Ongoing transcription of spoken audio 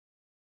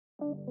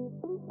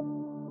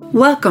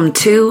Welcome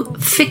to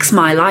Fix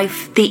My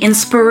Life, the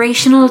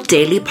inspirational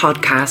daily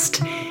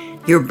podcast.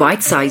 Your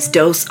bite-sized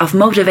dose of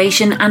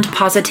motivation and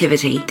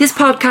positivity. This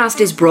podcast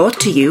is brought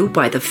to you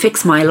by the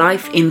Fix My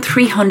Life in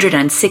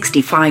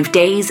 365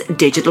 Days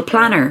digital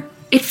planner.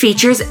 It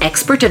features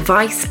expert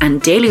advice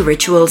and daily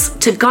rituals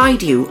to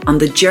guide you on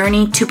the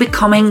journey to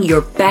becoming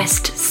your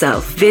best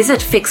self.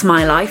 Visit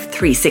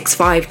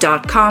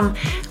fixmylife365.com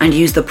and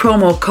use the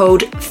promo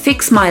code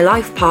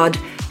FIXMYLIFEPOD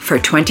for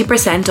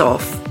 20%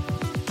 off.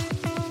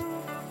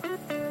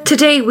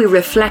 Today we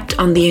reflect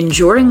on the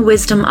enduring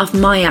wisdom of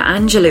Maya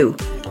Angelou,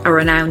 a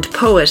renowned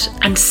poet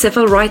and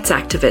civil rights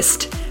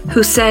activist,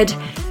 who said,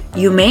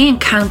 "You may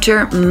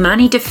encounter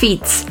many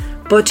defeats,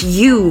 but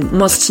you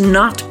must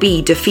not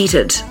be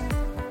defeated."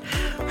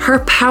 Her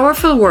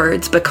powerful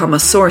words become a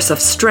source of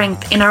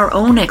strength in our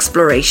own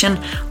exploration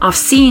of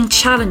seeing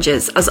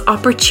challenges as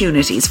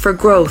opportunities for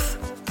growth.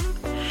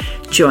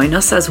 Join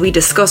us as we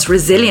discuss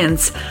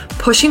resilience,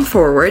 pushing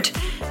forward,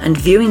 and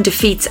viewing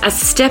defeats as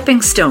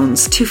stepping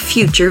stones to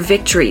future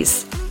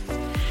victories.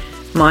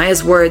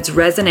 Maya's words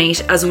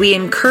resonate as we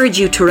encourage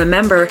you to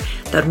remember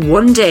that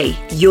one day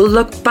you'll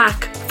look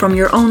back from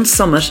your own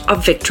summit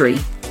of victory.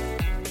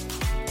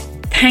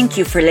 Thank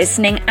you for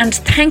listening, and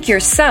thank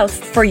yourself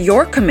for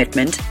your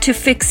commitment to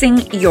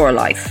fixing your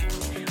life.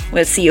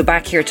 We'll see you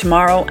back here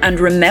tomorrow, and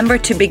remember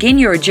to begin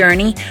your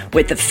journey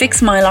with the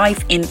Fix My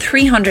Life in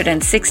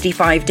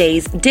 365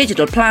 Days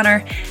digital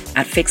planner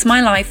at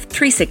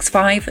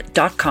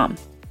fixmylife365.com.